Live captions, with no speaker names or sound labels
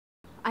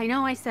I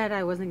know I said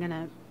I wasn't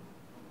gonna,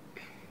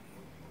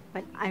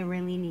 but I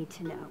really need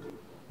to know.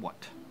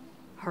 What?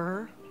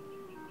 Her?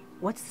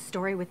 What's the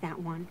story with that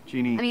one?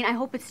 Jeannie. I mean, I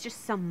hope it's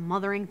just some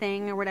mothering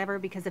thing or whatever,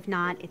 because if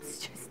not, it's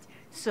just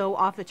so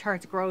off the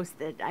charts gross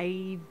that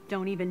I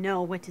don't even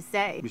know what to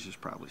say. We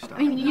should probably stop.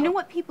 I mean, you know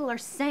what people are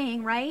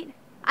saying, right?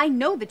 I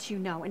know that you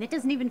know, and it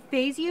doesn't even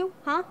faze you,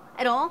 huh?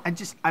 At all?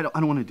 I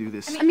don't want to do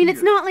this. I mean,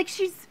 it's not like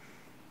she's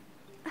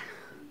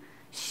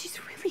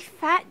really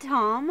fat,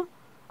 Tom.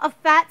 A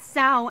fat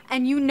sow,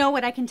 and you know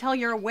it. I can tell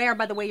you're aware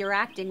by the way you're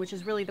acting, which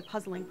is really the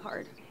puzzling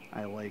part.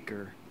 I like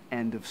her.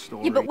 End of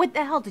story. Yeah, but what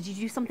the hell? Did you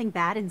do something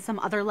bad in some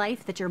other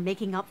life that you're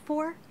making up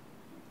for?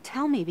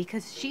 Tell me,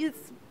 because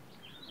she's...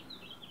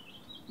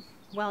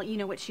 Well, you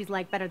know what she's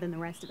like better than the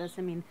rest of us.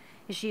 I mean,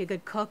 is she a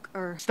good cook,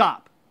 or...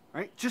 Stop,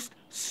 right? Just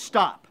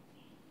stop.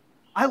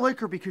 I like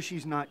her because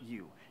she's not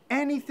you.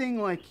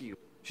 Anything like you.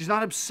 She's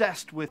not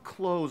obsessed with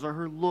clothes or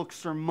her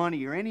looks or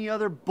money or any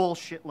other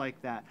bullshit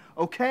like that,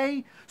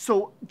 okay?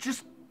 So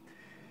just...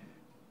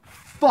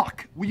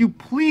 Fuck! Will you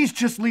please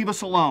just leave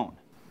us alone?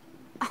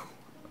 Oh.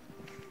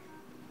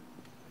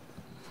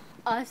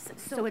 Us?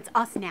 So it's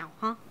us now,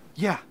 huh?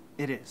 Yeah,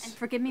 it is. And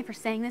forgive me for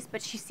saying this,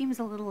 but she seems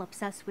a little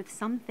obsessed with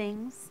some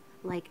things,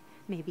 like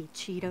maybe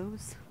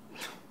Cheetos.